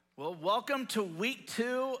Well, welcome to week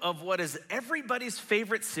 2 of what is everybody's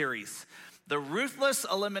favorite series, the ruthless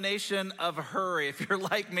elimination of hurry. If you're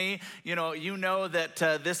like me, you know that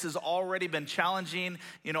this has already been challenging,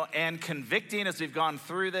 and convicting as we've gone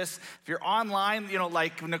through this. If you're online,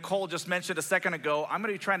 like Nicole just mentioned a second ago, I'm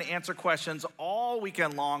going to be trying to answer questions all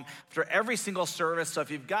weekend long after every single service. So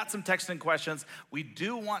if you've got some texting questions, we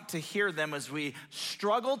do want to hear them as we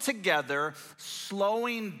struggle together,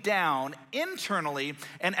 slowing down internally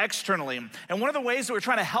and externally. And one of the ways that we're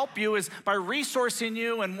trying to help you is by resourcing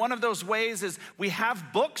you. And one of those ways is we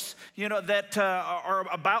have books, that are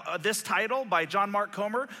about this title by John Mark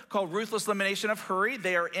Comer called Ruthless Elimination of Hurry.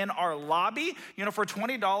 They are in our lobby, for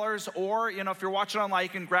 $20, or, if you're watching online, you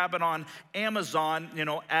can grab it on Amazon,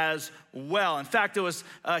 as well. In fact, it was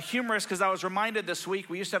humorous because I was reminded this week,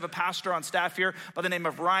 we used to have a pastor on staff here by the name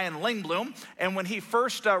of Ryan Lingblom. And when he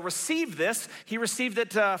first received this, he received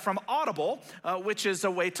it from Audible, which is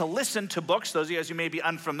a way to listen to books, those of you guys who may be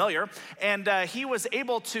unfamiliar. And he was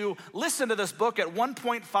able to listen to this book at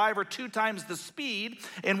 1.5 or 2 times the speed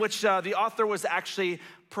in which the author was actually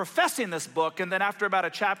professing this book. And then after about a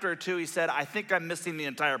chapter or 2, he said, I think I'm missing the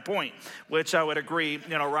entire point, which I would agree,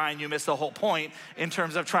 Ryan, you missed the whole point in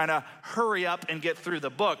terms of trying to hurry up and get through the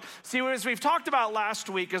book. See, as we've talked about last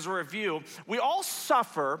week as a review, we all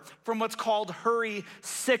suffer from what's called hurry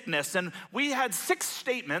sickness. And we had 6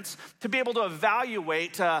 statements to be able to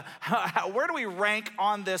evaluate where do we rank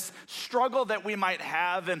on this struggle that we might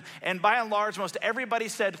have. And by and large, most everybody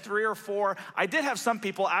said 3 or 4. I did have some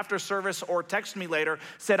people after service or text me later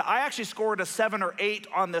said, I actually scored a 7 or 8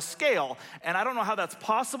 on the scale. And I don't know how that's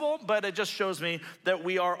possible, but it just shows me that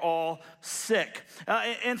we are all sick.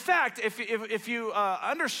 In fact, if you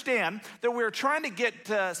understand that we're trying to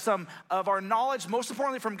get some of our knowledge, most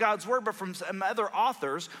importantly from God's word, but from some other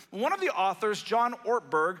authors, one of the authors, John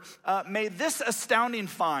Ortberg, made this astounding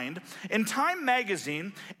find. In Time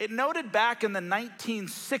magazine, it noted back in the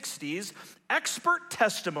 1960s, expert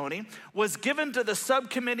testimony was given to the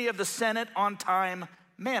subcommittee of the Senate on time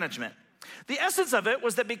management. The essence of it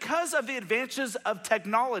was that because of the advances of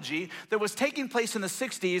technology that was taking place in the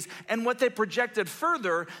 60s and what they projected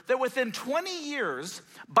further, that within 20 years,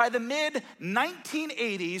 by the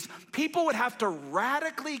mid-1980s, people would have to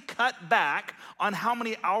radically cut back on how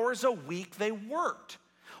many hours a week they worked,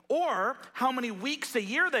 or how many weeks a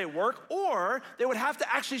year they work, or they would have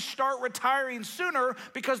to actually start retiring sooner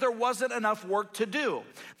because there wasn't enough work to do.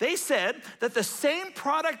 They said that the same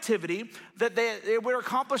productivity that they were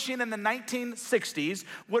accomplishing in the 1960s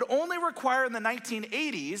would only require in the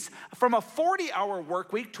 1980s from a 40-hour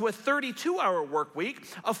work week to a 32-hour work week,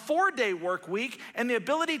 a 4-day work week, and the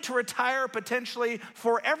ability to retire potentially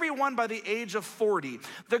for everyone by the age of 40.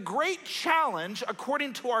 The great challenge,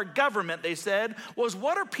 according to our government, they said, was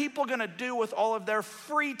what are people going to do with all of their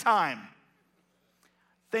free time?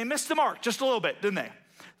 They missed the mark just a little bit, didn't they?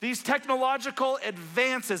 These technological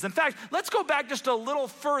advances. In fact, let's go back just a little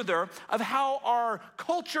further of how our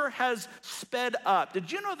culture has sped up.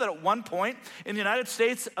 Did you know that at one point in the United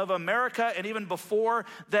States of America and even before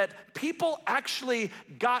that people actually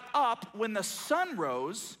got up when the sun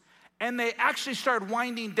rose and they actually started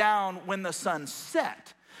winding down when the sun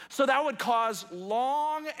set? So that would cause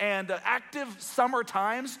long and active summer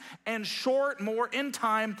times and short, more in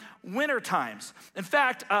time winter times. In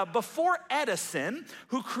fact, before Edison,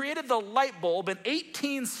 who created the light bulb in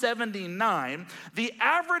 1879, the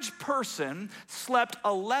average person slept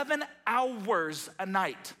 11 hours a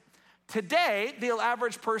night. Today, the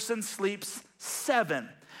average person sleeps 7.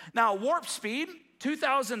 Now, warp speed,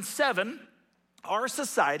 2007, our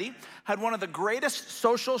society had one of the greatest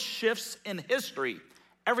social shifts in history.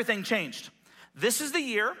 Everything changed. This is the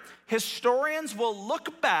year historians will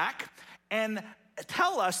look back and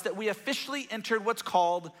tell us that we officially entered what's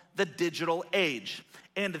called the digital age.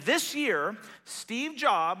 And this year, Steve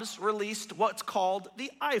Jobs released what's called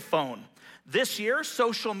the iPhone. This year,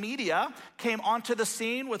 social media came onto the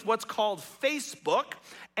scene with what's called Facebook,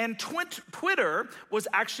 and Twitter was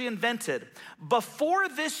actually invented. Before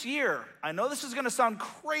this year, I know this is going to sound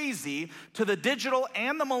crazy to the digital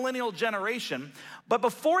and the millennial generation, but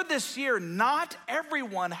before this year, not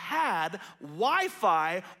everyone had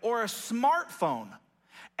Wi-Fi or a smartphone.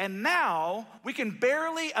 And now we can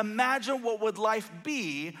barely imagine what would life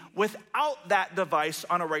be without that device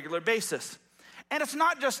on a regular basis. And it's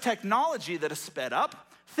not just technology that has sped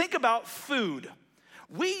up. Think about food.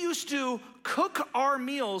 We used to cook our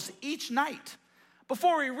meals each night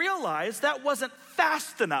before we realized that wasn't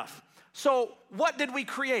fast enough. So what did we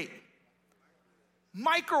create?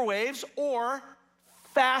 Microwaves or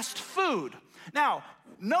fast food. Now,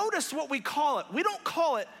 notice what we call it. We don't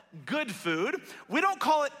call it good food. We don't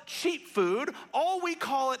call it cheap food. All we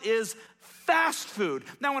call it is fast food.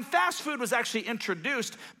 Now, when fast food was actually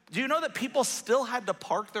introduced, do you know that people still had to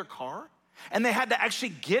park their car? And they had to actually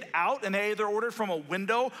get out, and they either ordered from a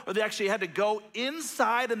window or they actually had to go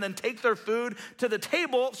inside and then take their food to the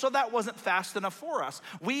table, so that wasn't fast enough for us.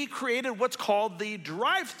 We created what's called the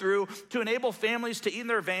drive-through to enable families to eat in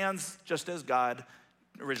their vans just as God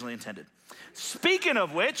originally intended. Speaking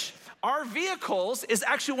of which, our vehicles is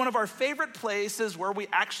actually one of our favorite places where we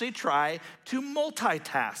actually try to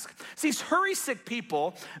multitask. See, hurry-sick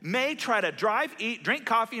people may try to drive, eat, drink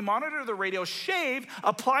coffee, monitor the radio, shave,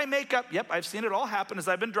 apply makeup. Yep, I've seen it all happen as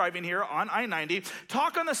I've been driving here on I-90.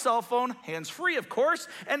 Talk on the cell phone, hands-free, of course,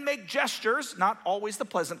 and make gestures, not always the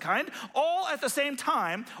pleasant kind, all at the same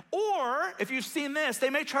time. Or, if you've seen this, they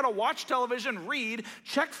may try to watch television, read,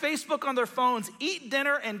 check Facebook on their phones, eat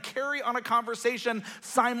dinner, and carry on a conversation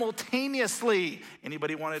simultaneously.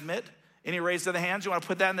 Anybody want to admit? Any raise of the hands? You want to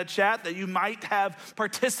put that in the chat that you might have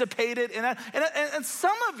participated in that? And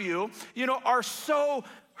some of you, are so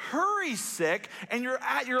hurry sick, and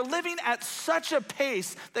you're living at such a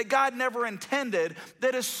pace that God never intended,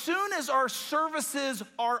 that as soon as our services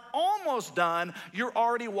are almost done, you're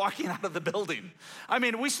already walking out of the building. I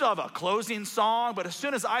mean, we still have a closing song, but as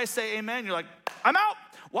soon as I say amen, you're like, I'm out.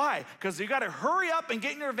 Why? Because you got to hurry up and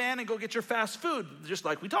get in your van and go get your fast food, just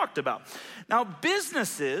like we talked about. Now,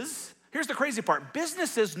 businesses, here's the crazy part.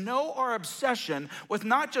 Businesses know our obsession with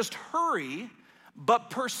not just hurry,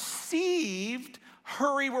 but perceived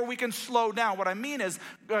hurry where we can slow down. What I mean is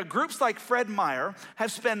groups like Fred Meyer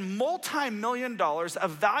have spent multi-million dollars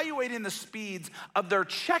evaluating the speeds of their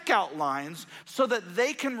checkout lines so that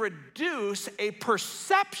they can reduce a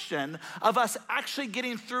perception of us actually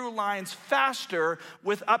getting through lines faster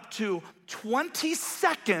with up to 20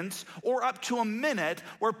 seconds or up to a minute,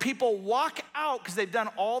 where people walk out because they've done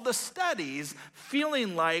all the studies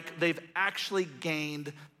feeling like they've actually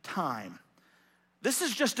gained time. This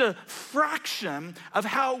is just a fraction of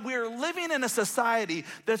how we're living in a society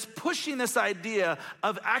that's pushing this idea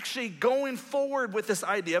of actually going forward with this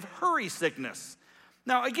idea of hurry sickness.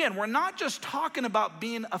 Now, again, we're not just talking about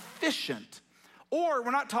being efficient, or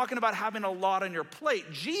we're not talking about having a lot on your plate.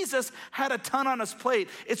 Jesus had a ton on his plate.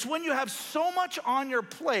 It's when you have so much on your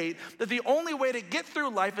plate that the only way to get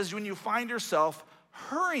through life is when you find yourself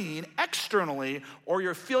hurrying externally, or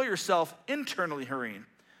you feel yourself internally hurrying.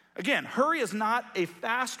 Again, hurry is not a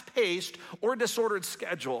fast-paced or disordered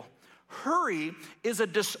schedule. Hurry is a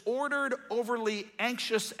disordered, overly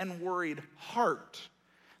anxious, and worried heart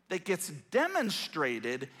that gets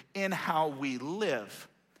demonstrated in how we live.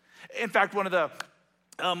 In fact, one of the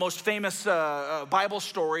most famous Bible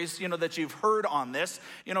stories, that you've heard on this,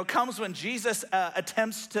 comes when Jesus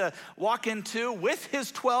attempts to walk into, with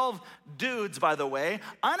his 12 dudes, by the way,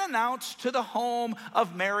 unannounced to the home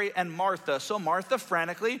of Mary and Martha. So Martha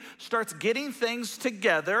frantically starts getting things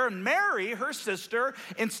together. And Mary, her sister,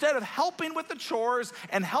 instead of helping with the chores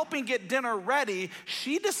and helping get dinner ready,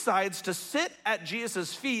 she decides to sit at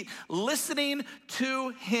Jesus' feet, listening to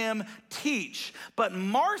him teach. But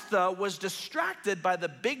Martha was distracted by the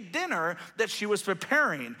big dinner that she was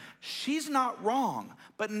preparing. She's not wrong,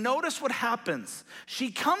 but notice what happens.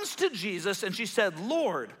 She comes to Jesus and she said,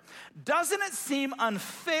 Lord, doesn't it seem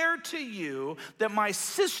unfair to you that my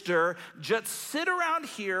sister just sit around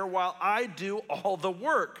here while I do all the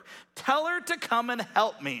work? Tell her to come and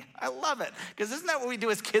help me. I love it, because isn't that what we do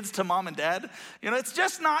as kids to mom and dad? It's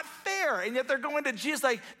just not fair. And yet they're going to Jesus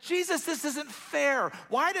like, Jesus, this isn't fair.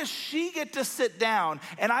 Why does she get to sit down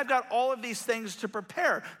and I've got all of these things to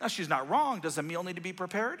prepare? Now, she's not wrong. Does a meal need to be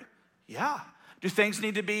prepared? Yeah. Do things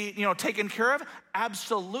need to be, taken care of?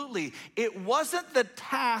 Absolutely. It wasn't the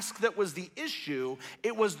task that was the issue.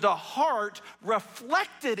 It was the heart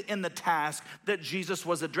reflected in the task that Jesus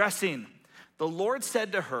was addressing. The Lord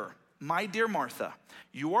said to her, my dear Martha,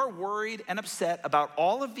 you are worried and upset about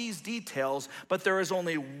all of these details, but there is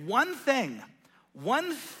only one thing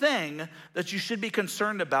that you should be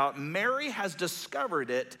concerned about. Mary has discovered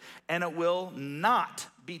it, and it will not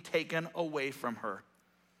be taken away from her.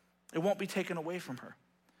 It won't be taken away from her.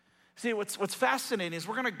 See, what's fascinating is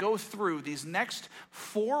we're going to go through these next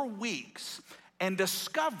 4 weeks and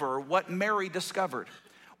discover what Mary discovered.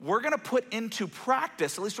 We're going to put into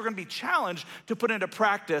practice, at least we're going to be challenged to put into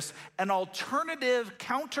practice, an alternative,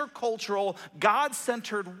 countercultural,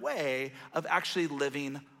 God-centered way of actually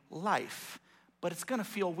living life. But it's going to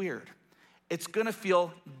feel weird. It's going to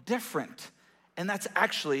feel different. And that's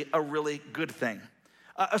actually a really good thing.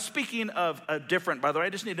 Speaking of different, by the way, I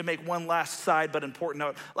just need to make one last side but important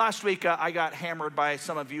note. Last week, I got hammered by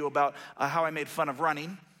some of you about how I made fun of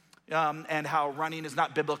running. and how running is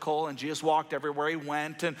not biblical, and Jesus walked everywhere he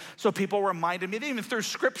went. And so people reminded me, they even threw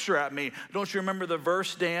scripture at me. Don't you remember the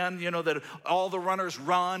verse, Dan, that all the runners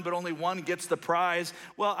run, but only one gets the prize?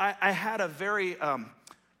 Well, I had a very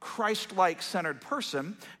Christ-like centered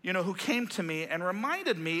person, who came to me and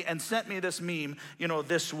reminded me and sent me this meme,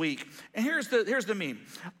 this week. And here's the meme.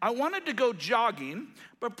 I wanted to go jogging,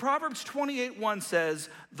 but Proverbs 28:1 says,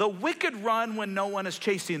 the wicked run when no one is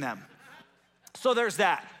chasing them. So there's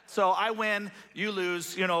that. So I win, you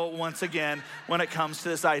lose, once again, when it comes to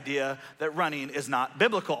this idea that running is not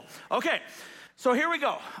biblical. Okay, so here we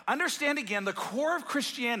go. Understand again, the core of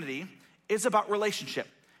Christianity is about relationship.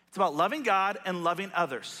 It's about loving God and loving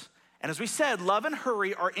others. And as we said, love and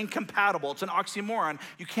hurry are incompatible. It's an oxymoron.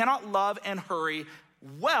 You cannot love and hurry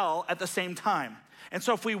well at the same time. And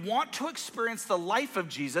so if we want to experience the life of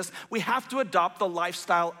Jesus, we have to adopt the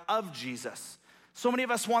lifestyle of Jesus. So many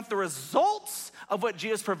of us want the results of what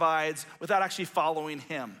Jesus provides without actually following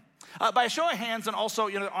him. By a show of hands and also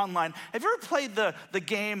online, have you ever played the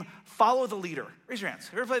game Follow the Leader? Raise your hands.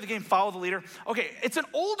 Have you ever played the game Follow the Leader? Okay, it's an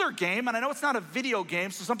older game, and I know it's not a video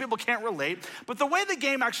game, so some people can't relate, but the way the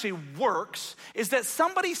game actually works is that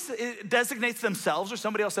somebody designates themselves or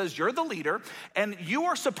somebody else says, you're the leader, and you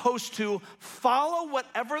are supposed to follow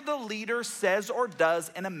whatever the leader says or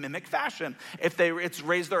does in a mimic fashion. If it's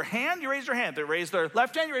raise their hand, you raise your hand. If they raise their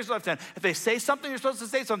left hand, you raise your left hand. If they say something, you're supposed to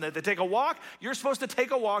say something. If they take a walk, you're supposed to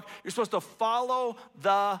take a walk. You're supposed to follow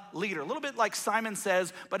the leader. A little bit like Simon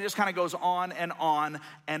Says, but it just kind of goes on and on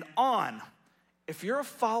and on. If you're a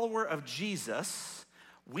follower of Jesus,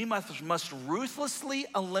 we must ruthlessly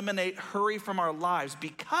eliminate hurry from our lives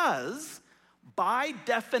because, by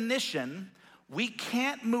definition, we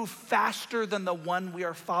can't move faster than the one we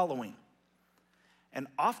are following. And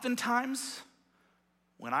oftentimes,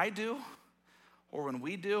 when I do, or when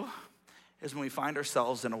we do, is when we find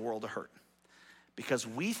ourselves in a world of hurt. Because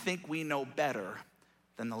we think we know better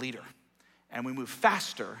than the leader. And we move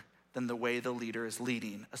faster than the way the leader is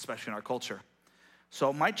leading, especially in our culture.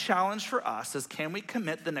 So my challenge for us is, can we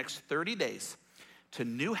commit the next 30 days to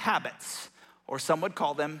new habits, or some would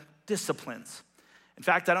call them disciplines? In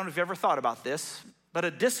fact, I don't know if you've ever thought about this, but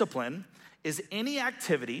a discipline is any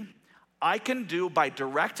activity I can do by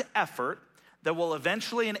direct effort that will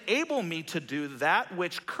eventually enable me to do that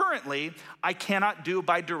which currently I cannot do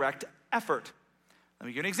by direct effort. Let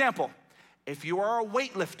me give you an example. If you are a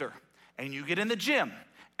weightlifter and you get in the gym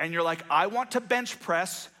and you're like, I want to bench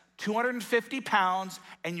press 250 pounds,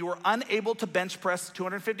 and you are unable to bench press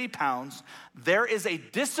 250 pounds, there is a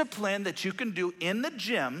discipline that you can do in the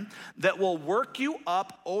gym that will work you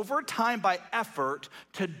up over time by effort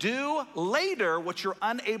to do later what you're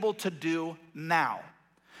unable to do now.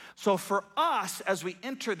 So for us, as we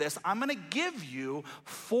enter this, I'm gonna give you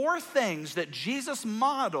 4 things that Jesus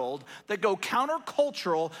modeled that go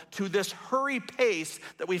countercultural to this hurry pace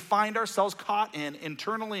that we find ourselves caught in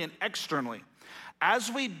internally and externally.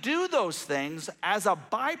 As we do those things, as a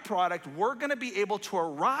byproduct, we're gonna be able to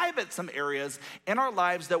arrive at some areas in our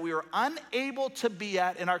lives that we are unable to be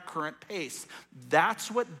at in our current pace.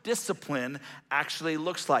 That's what discipline actually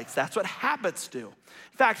looks like. That's what habits do.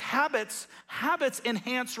 In fact, habits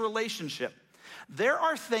enhance relationship. There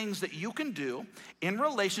are things that you can do in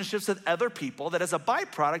relationships with other people that as a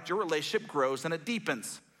byproduct, your relationship grows and it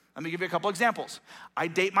deepens. Let me give you a couple examples. I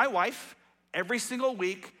date my wife every single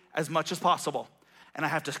week as much as possible. And I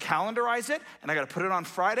have to calendarize it, and I gotta put it on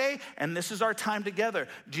Friday, and this is our time together.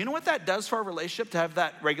 Do you know what that does for our relationship to have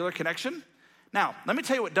that regular connection? Now, let me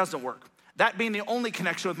tell you what doesn't work. That being the only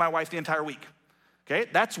connection with my wife the entire week, okay?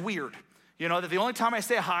 That's weird. You know, that the only time I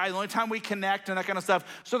say hi, the only time we connect and that kind of stuff.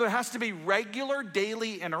 So there has to be regular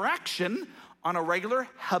daily interaction on a regular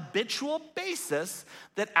habitual basis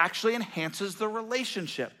that actually enhances the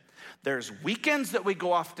relationship. There's weekends that we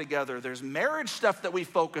go off together. There's marriage stuff that we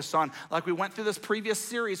focus on. Like we went through this previous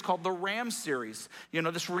series called the Ram series. You know,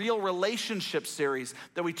 this real relationship series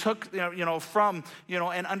that we took, from,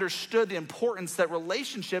 and understood the importance that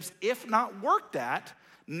relationships, if not worked at,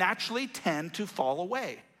 naturally tend to fall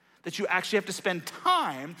away. That you actually have to spend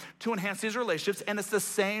time to enhance these relationships, and it's the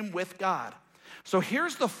same with God. So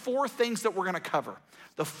here's the 4 things that we're gonna cover.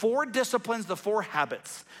 The 4 disciplines, the 4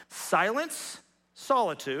 habits. Silence,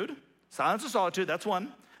 solitude. Silence and solitude, that's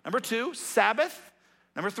 1. Number 2, Sabbath.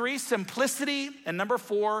 Number 3, simplicity. And number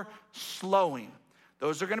 4, slowing.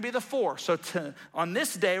 Those are gonna be the 4. So on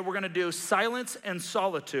this day, we're gonna do silence and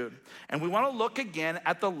solitude. And we wanna look again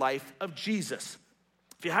at the life of Jesus.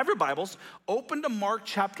 If you have your Bibles, open to Mark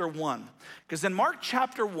chapter 1. Because in Mark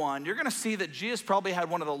chapter 1, you're gonna see that Jesus probably had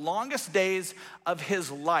one of the longest days of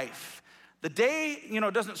his life. The day,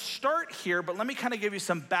 doesn't start here, but let me kind of give you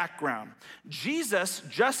some background. Jesus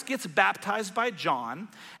just gets baptized by John,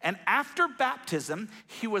 and after baptism,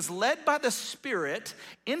 he was led by the Spirit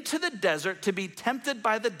into the desert to be tempted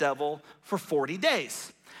by the devil for 40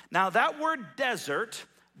 days. Now, that word desert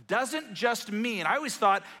doesn't just mean, I always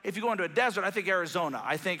thought if you go into a desert, I think Arizona,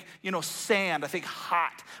 I think, sand, I think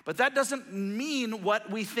hot. But that doesn't mean what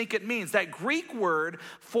we think it means. That Greek word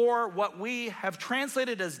for what we have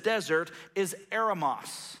translated as desert is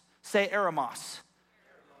eremos. Say eremos.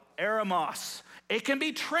 Eremos. It can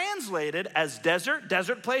be translated as desert,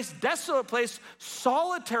 desert place, desolate place,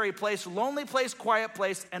 solitary place, lonely place, quiet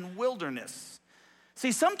place, and wilderness.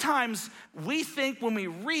 See, sometimes we think when we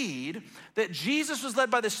read that Jesus was led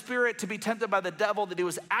by the Spirit to be tempted by the devil, that he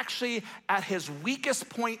was actually at his weakest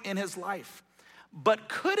point in his life. But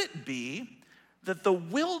could it be that the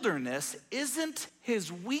wilderness isn't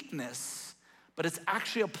his weakness, but it's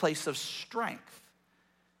actually a place of strength?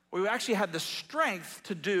 We actually had the strength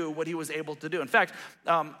to do what he was able to do. In fact,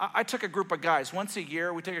 I took a group of guys. Once a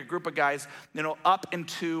year, we take a group of guys, up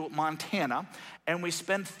into Montana, and we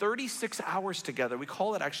spend 36 hours together. We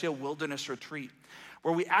call it actually a wilderness retreat,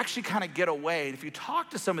 where we actually kind of get away. And if you talk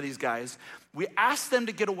to some of these guys, we ask them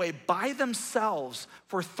to get away by themselves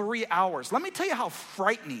for 3 hours. Let me tell you how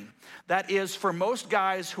frightening that is for most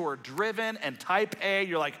guys who are driven and type A.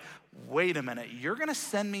 You're like, wait a minute, you're gonna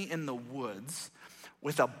send me in the woods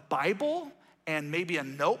with a Bible and maybe a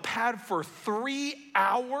notepad for 3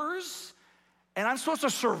 hours, and I'm supposed to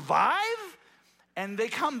survive? And they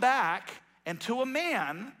come back, and to a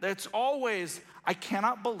man, that's always, I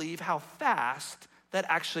cannot believe how fast that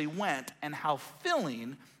actually went and how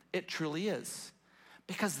filling it truly is.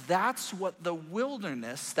 Because that's what the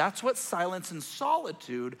wilderness, that's what silence and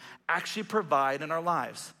solitude actually provide in our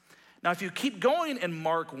lives. Now, if you keep going in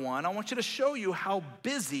Mark 1, I want you to show you how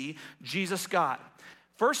busy Jesus got.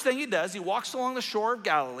 First thing he does, he walks along the shore of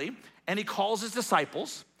Galilee and he calls his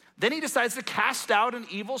disciples. Then he decides to cast out an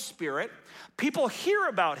evil spirit. People hear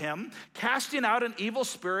about him casting out an evil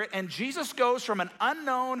spirit, and Jesus goes from an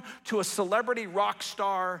unknown to a celebrity rock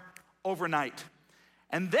star overnight.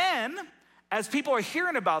 And then, as people are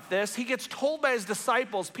hearing about this, he gets told by his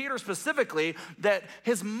disciples, Peter specifically, that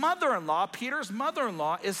his mother-in-law, Peter's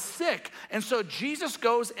mother-in-law, is sick. And so Jesus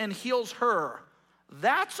goes and heals her.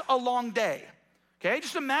 That's a long day. Okay,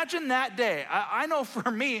 just imagine that day. I know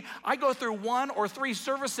for me, I go through 1 or 3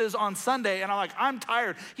 services on Sunday and I'm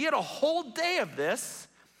tired. He had a whole day of this,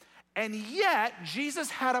 and yet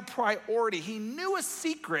Jesus had a priority. He knew a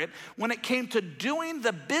secret when it came to doing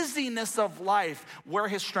the busyness of life, where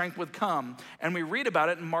his strength would come. And we read about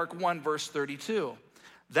it in Mark 1, verse 32.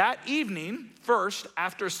 That evening, first,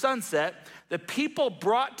 after sunset, the people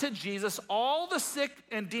brought to Jesus all the sick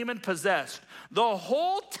and demon-possessed. The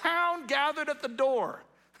whole town gathered at the door.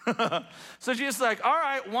 So Jesus is like, all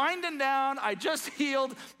right, winding down. I just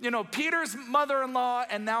healed, Peter's mother-in-law,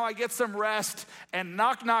 and now I get some rest. And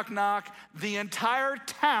knock, knock, knock. The entire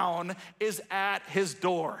town is at his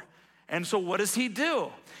door. And so what does he do?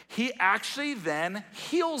 He actually then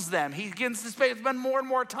heals them. He begins to spend more and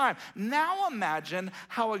more time. Now imagine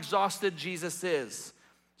how exhausted Jesus is.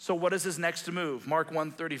 So what is his next move? Mark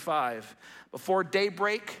 1:35. Before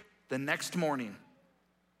daybreak the next morning,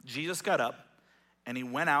 Jesus got up and he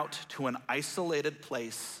went out to an isolated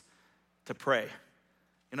place to pray.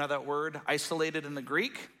 You know that word, isolated in the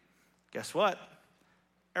Greek? Guess what?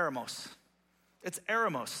 Eremos. It's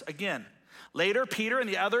eremos again. Later, Peter and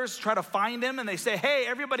the others try to find him, and they say, hey,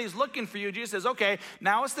 everybody's looking for you. Jesus says, okay,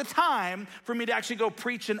 now is the time for me to actually go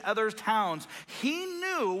preach in other towns. He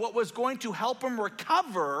knew what was going to help him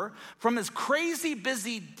recover from his crazy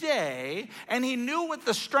busy day, and he knew what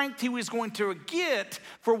the strength he was going to get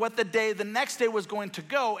for what the next day was going to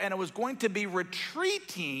go, and it was going to be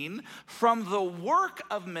retreating from the work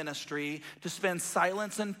of ministry to spend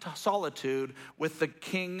silence and solitude with the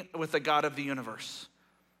King, with the God of the universe.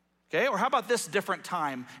 Okay, or how about this different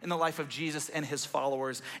time in the life of Jesus and his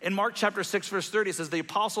followers? In Mark chapter 6, verse 30, it says, the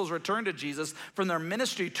apostles returned to Jesus from their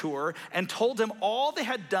ministry tour and told him all they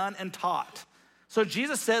had done and taught. So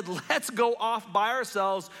Jesus said, let's go off by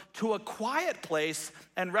ourselves to a quiet place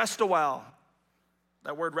and rest a while.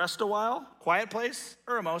 That word rest a while, quiet place,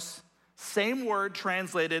 eremos, same word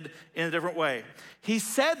translated in a different way. He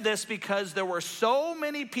said this because there were so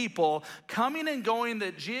many people coming and going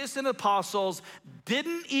that Jesus and the apostles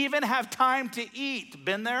didn't even have time to eat.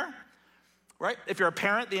 Been there? Right? If you're a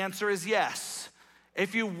parent, the answer is yes.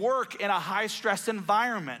 If you work in a high-stress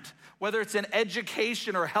environment Whether it's in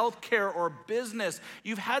education or healthcare or business,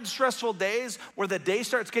 you've had stressful days where the day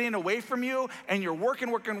starts getting away from you and you're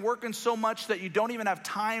working so much that you don't even have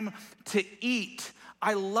time to eat.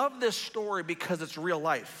 I love this story because it's real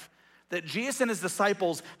life. That Jesus and his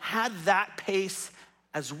disciples had that pace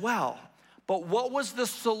as well. But what was the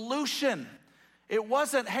solution? It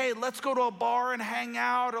wasn't, hey, let's go to a bar and hang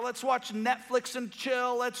out, or let's watch Netflix and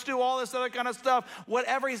chill, let's do all this other kind of stuff,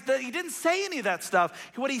 whatever. He didn't say any of that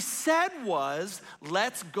stuff. What he said was,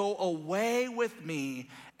 let's go away with me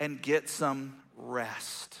and get some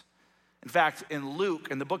rest. In fact, in Luke,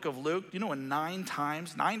 in the book of Luke, in 9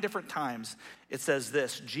 different times, it says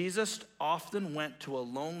this: Jesus often went to a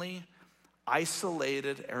lonely,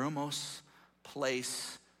 isolated, eremos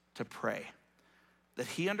place to pray. That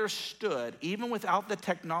he understood, even without the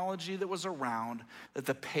technology that was around, that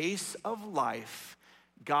the pace of life,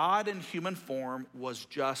 God in human form, was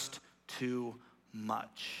just too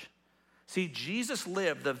much. See, Jesus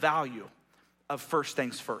lived the value of first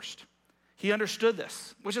things first. He understood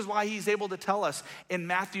this, which is why he's able to tell us in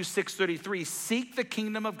Matthew 6:33, seek the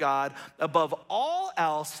kingdom of God above all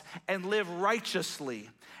else and live righteously,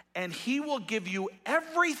 and he will give you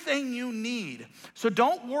everything you need. So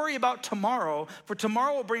don't worry about tomorrow, for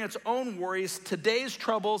tomorrow will bring its own worries. Today's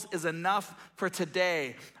troubles is enough for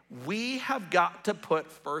today. We have got to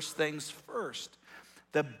put first things first.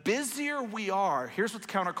 The busier we are, here's what's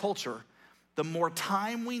counterculture, the more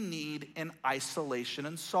time we need in isolation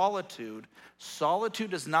and solitude.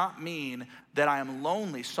 Solitude does not mean that I am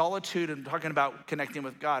lonely. Solitude, I'm talking about connecting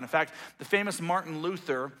with God. In fact, the famous Martin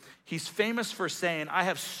Luther, he's famous for saying, I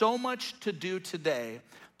have so much to do today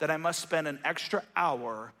that I must spend an extra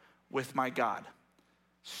hour with my God.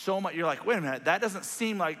 So much, you're like, wait a minute, that doesn't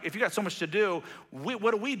seem like, if you got so much to do,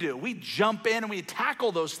 what do? We jump in and we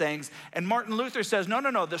tackle those things. And Martin Luther says,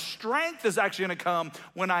 no, the strength is actually gonna come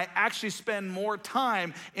when I actually spend more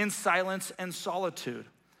time in silence and solitude.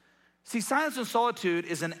 See, silence and solitude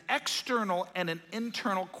is an external and an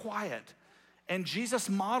internal quiet. And Jesus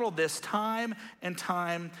modeled this time and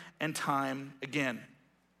time and time again.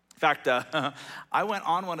 In fact, I went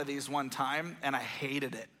on one of these one time and I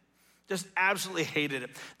hated it. Just absolutely hated it.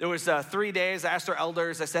 There was 3 days. I asked our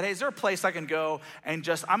elders, I said, hey, is there a place I can go and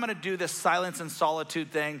I'm gonna do this silence and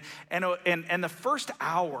solitude thing. And the first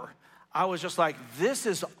hour, I was just like, this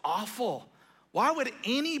is awful. Why would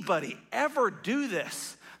anybody ever do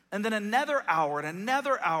this? And then another hour, and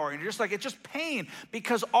you're just like, it's just pain.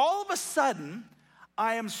 Because all of a sudden,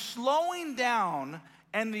 I am slowing down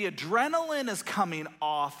and the adrenaline is coming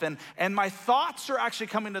off, and my thoughts are actually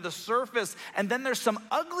coming to the surface, and then there's some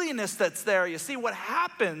ugliness that's there. You see, what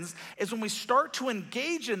happens is when we start to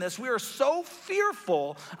engage in this, we are so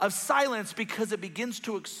fearful of silence because it begins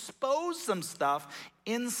to expose some stuff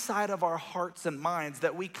inside of our hearts and minds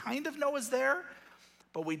that we kind of know is there,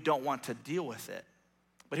 but we don't want to deal with it.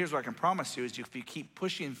 But here's what I can promise you is if you keep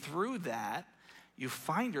pushing through that, you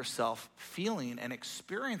find yourself feeling and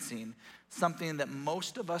experiencing something that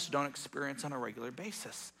most of us don't experience on a regular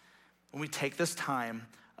basis when we take this time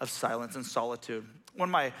of silence and solitude. One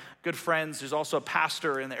of my good friends, who's also a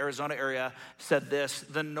pastor in the Arizona area, said this: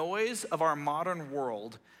 the noise of our modern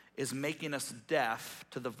world is making us deaf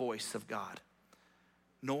to the voice of God.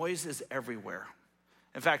 Noise is everywhere.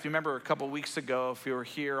 In fact, you remember a couple weeks ago, if you were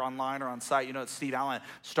here online or on site, that Steve Allen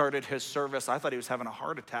started his service. I thought he was having a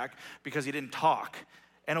heart attack because he didn't talk.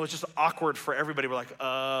 And it was just awkward for everybody. We're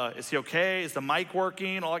like, is he okay? Is the mic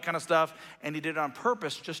working? All that kind of stuff. And he did it on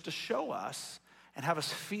purpose just to show us and have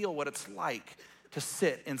us feel what it's like to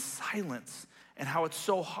sit in silence and how it's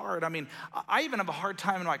so hard. I mean, I even have a hard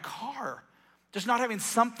time in my car, just not having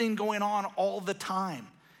something going on all the time.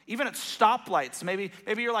 Even at stoplights, maybe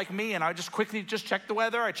you're like me and I just quickly check the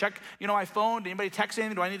weather. I check, my phone. Did anybody text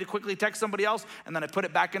anything? Do I need to quickly text somebody else? And then I put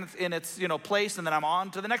it back in its place, and then I'm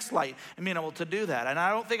on to the next light and being able to do that. And I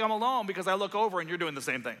don't think I'm alone because I look over and you're doing the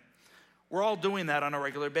same thing. We're all doing that on a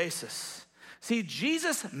regular basis. See,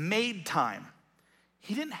 Jesus made time.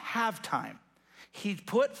 He didn't have time. He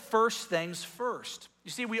put first things first.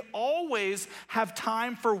 You see, we always have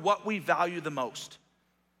time for what we value the most.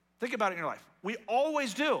 Think about it in your life. We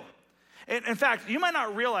always do. In fact, you might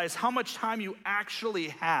not realize how much time you actually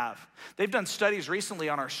have. They've done studies recently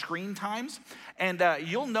on our screen times, and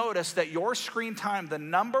you'll notice that your screen time, the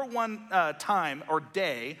number one time or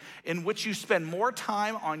day in which you spend more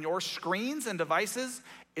time on your screens and devices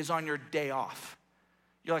is on your day off.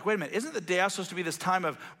 You're like, wait a minute, isn't the day off supposed to be this time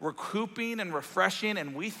of recouping and refreshing?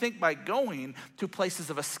 And we think by going to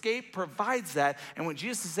places of escape provides that. And what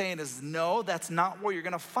Jesus is saying is, no, that's not where you're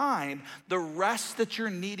gonna find the rest that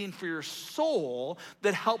you're needing for your soul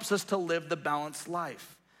that helps us to live the balanced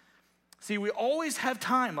life. See, we always have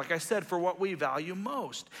time, like I said, for what we value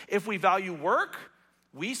most. If we value work,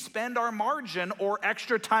 we spend our margin or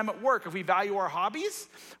extra time at work. If we value our hobbies,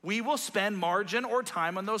 we will spend margin or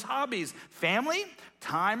time on those hobbies. Family,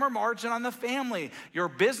 time or margin on the family. Your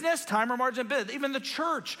business, time or margin business. Even the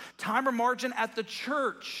church, time or margin at the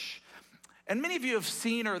church. And many of you have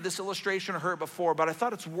seen this illustration or heard it before, but I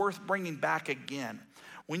thought it's worth bringing back again.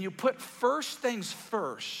 When you put first things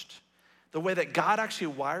first, the way that God actually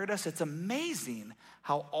wired us, it's amazing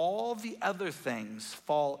how all the other things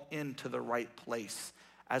fall into the right place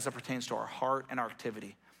as it pertains to our heart and our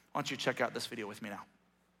activity. Why don't you check out this video with me now?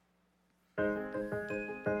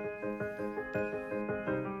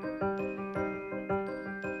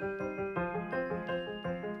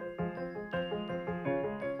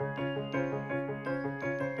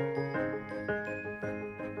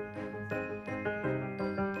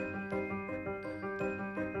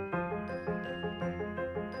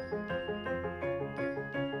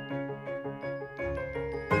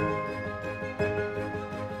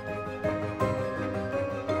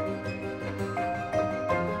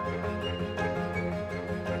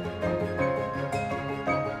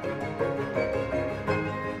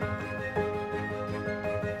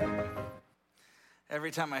 Every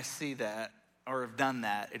time I see that or have done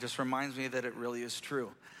that, it just reminds me that it really is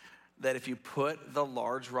true. That if you put the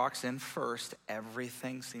large rocks in first,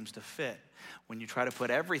 everything seems to fit. When you try to put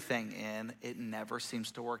everything in, it never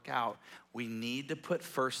seems to work out. We need to put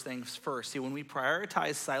first things first. See, when we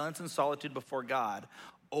prioritize silence and solitude before God,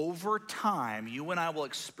 over time, you and I will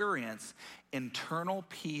experience internal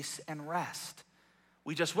peace and rest.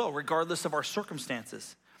 We just will, regardless of our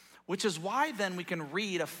circumstances. Which is why then we can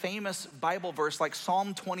read a famous Bible verse like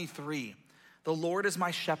Psalm 23. The Lord is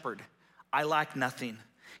my shepherd, I lack nothing.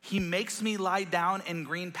 He makes me lie down in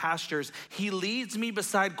green pastures. He leads me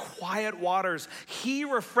beside quiet waters. He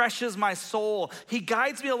refreshes my soul. He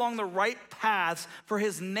guides me along the right paths for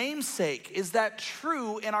his name's sake. Is that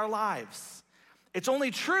true in our lives? It's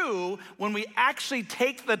only true when we actually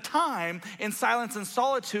take the time in silence and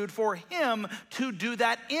solitude for him to do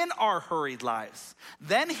that in our hurried lives.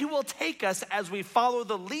 Then he will take us as we follow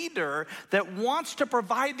the leader that wants to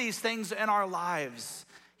provide these things in our lives.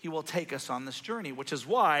 He will take us on this journey, which is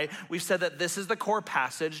why we've said that this is the core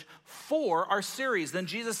passage for our series. Then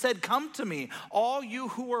Jesus said, "Come to me, all you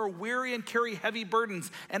who are weary and carry heavy burdens,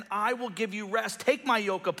 and I will give you rest. Take my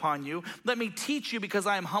yoke upon you. Let me teach you, because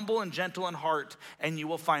I am humble and gentle in heart, and you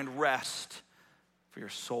will find rest for your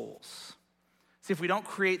souls." See, if we don't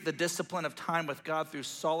create the discipline of time with God through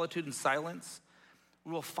solitude and silence,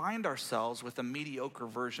 we will find ourselves with a mediocre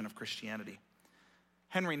version of Christianity.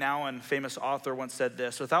 Henry Nouwen, famous author, once said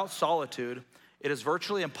this: "Without solitude, it is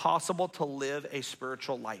virtually impossible to live a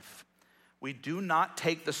spiritual life. We do not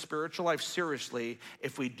take the spiritual life seriously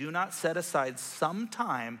if we do not set aside some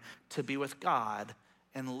time to be with God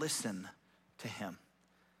and listen to him."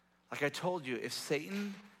 Like I told you, if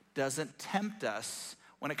Satan doesn't tempt us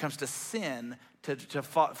when it comes to sin, in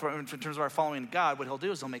terms of our following God, what he'll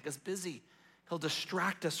do is he'll make us busy. He'll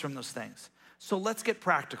distract us from those things. So let's get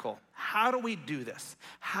practical. How do we do this?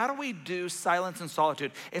 How do we do silence and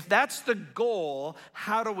solitude? If that's the goal,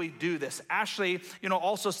 how do we do this? Ashley,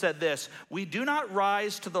 also said this: "We do not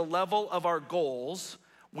rise to the level of our goals.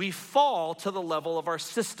 We fall to the level of our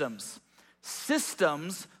systems.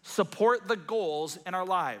 Systems support the goals in our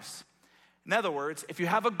lives." In other words, if you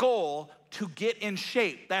have a goal to get in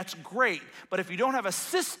shape, that's great. But if you don't have a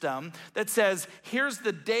system that says, here's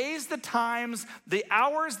the days, the times, the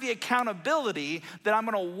hours, the accountability that I'm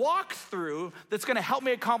gonna walk through that's gonna help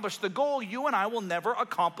me accomplish the goal, you and I will never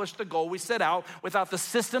accomplish the goal we set out without the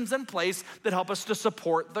systems in place that help us to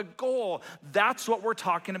support the goal. That's what we're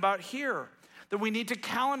talking about here. That we need to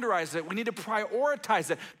calendarize it. We need to prioritize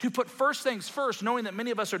it, to put first things first, knowing that many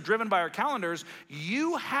of us are driven by our calendars.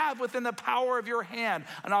 You have within the power of your hand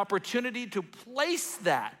an opportunity to place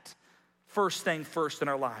that first thing first in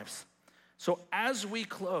our lives. So as we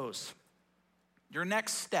close, your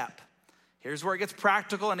next step, here's where it gets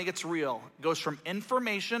practical and it gets real. It goes from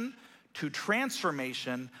information to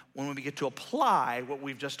transformation when we get to apply what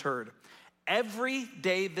we've just heard. Every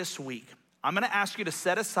day this week, I'm gonna ask you to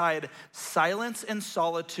set aside silence and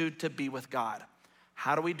solitude to be with God.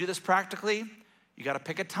 How do we do this practically? You gotta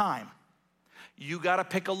pick a time. You gotta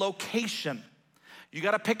pick a location. You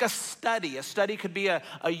gotta pick a study. A study could be a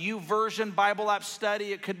YouVersion Bible app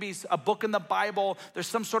study. It could be a book in the Bible. There's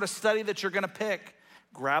some sort of study that you're gonna pick.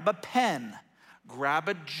 Grab a pen, grab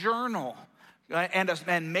a journal,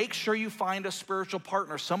 and make sure you find a spiritual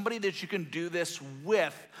partner, somebody that you can do this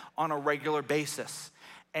with on a regular basis.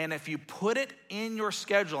 And if you put it in your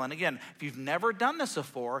schedule, and again, if you've never done this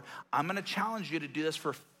before, I'm gonna challenge you to do this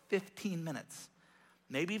for 15 minutes,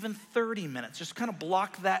 maybe even 30 minutes. Just kind of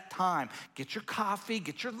block that time. Get your coffee,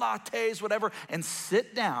 get your lattes, whatever, and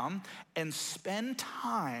sit down and spend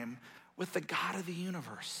time with the God of the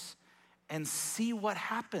universe and see what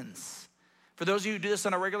happens. For those of you who do this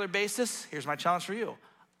on a regular basis, here's my challenge for you.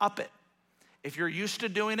 Up it. If you're used to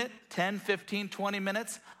doing it 10, 15, 20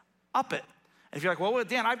 minutes, up it. And if you're like, well,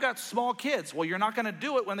 Dan, I've got small kids. Well, you're not gonna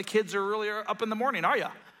do it when the kids are earlier up in the morning, are you?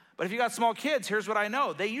 But if you got small kids, here's what I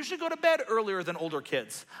know. They usually go to bed earlier than older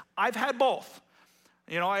kids. I've had both.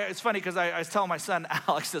 You know, it's funny because I was telling my son,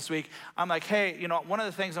 Alex, this week, I'm like, hey, you know, one of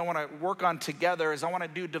the things I want to work on together is I want to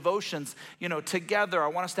do devotions, you know, together. I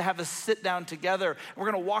want us to have a sit down together.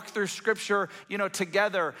 We're going to walk through scripture, you know,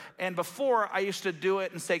 together. And before, I used to do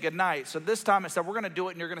it and say goodnight. So this time I said, we're going to do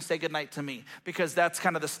it and you're going to say goodnight to me, because that's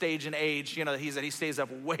kind of the stage and age, you know, he stays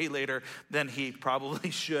up way later than he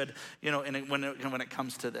probably should, you know, when it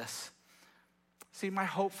comes to this. See, my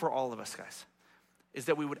hope for all of us, guys, is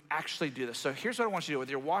that we would actually do this. So here's what I want you to do.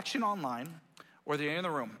 Whether you're watching online or whether you're in the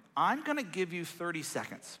room, I'm gonna give you 30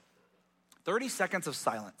 seconds. 30 seconds of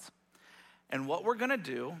silence. And what we're gonna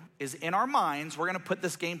do is, in our minds, we're gonna put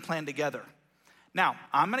this game plan together. Now,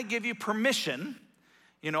 I'm gonna give you permission,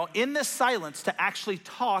 you know, in this silence to actually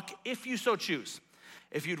talk if you so choose.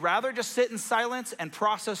 If you'd rather just sit in silence and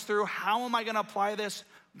process through, how am I gonna apply this?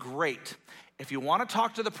 Great. If you wanna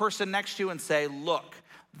talk to the person next to you and say, look,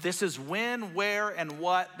 this is when, where, and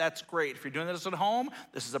what, that's great. If you're doing this at home,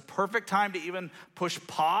 this is a perfect time to even push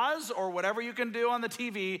pause or whatever you can do on the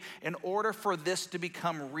TV in order for this to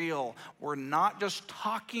become real. We're not just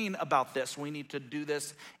talking about this. We need to do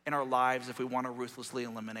this in our lives if we want to ruthlessly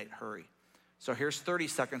eliminate hurry. So here's 30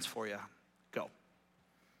 seconds for you. Go.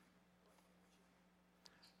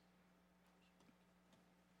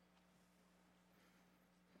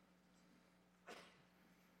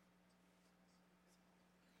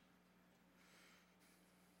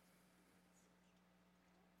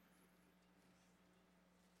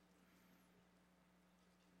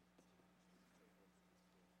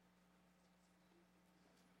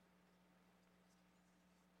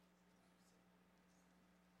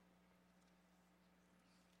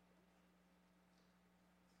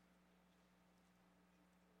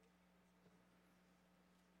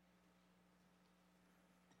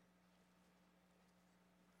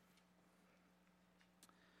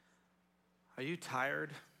 Are you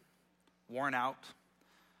tired, worn out,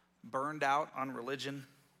 burned out on religion?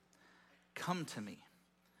 Come to me.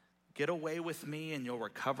 Get away with me and you'll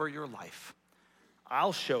recover your life.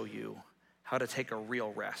 I'll show you how to take a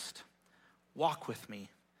real rest. Walk with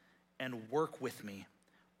me and work with me.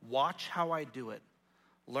 Watch how I do it.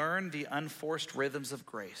 Learn the unforced rhythms of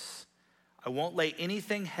grace. I won't lay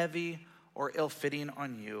anything heavy or ill-fitting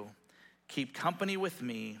on you. Keep company with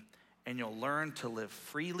me and you'll learn to live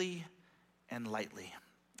freely and lightly.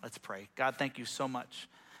 Let's pray. God, thank you so much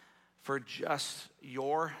for just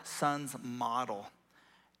your son's model,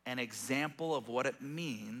 an example of what it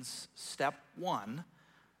means, step one,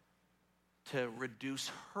 to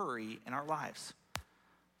reduce hurry in our lives.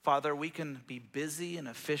 Father, we can be busy and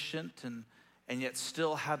efficient and yet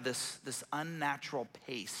still have this unnatural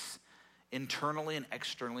pace internally and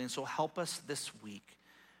externally. And so help us this week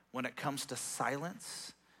when it comes to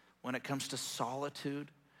silence, when it comes to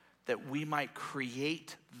solitude, that we might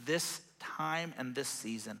create this time and this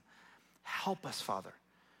season. Help us, Father,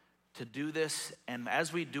 to do this. And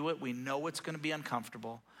as we do it, we know it's going to be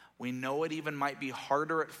uncomfortable. We know it even might be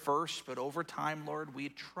harder at first, but over time, Lord, we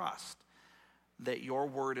trust that your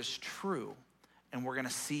word is true and we're going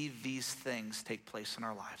to see these things take place in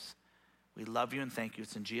our lives. We love you and thank you.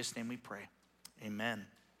 It's in Jesus' name we pray. Amen.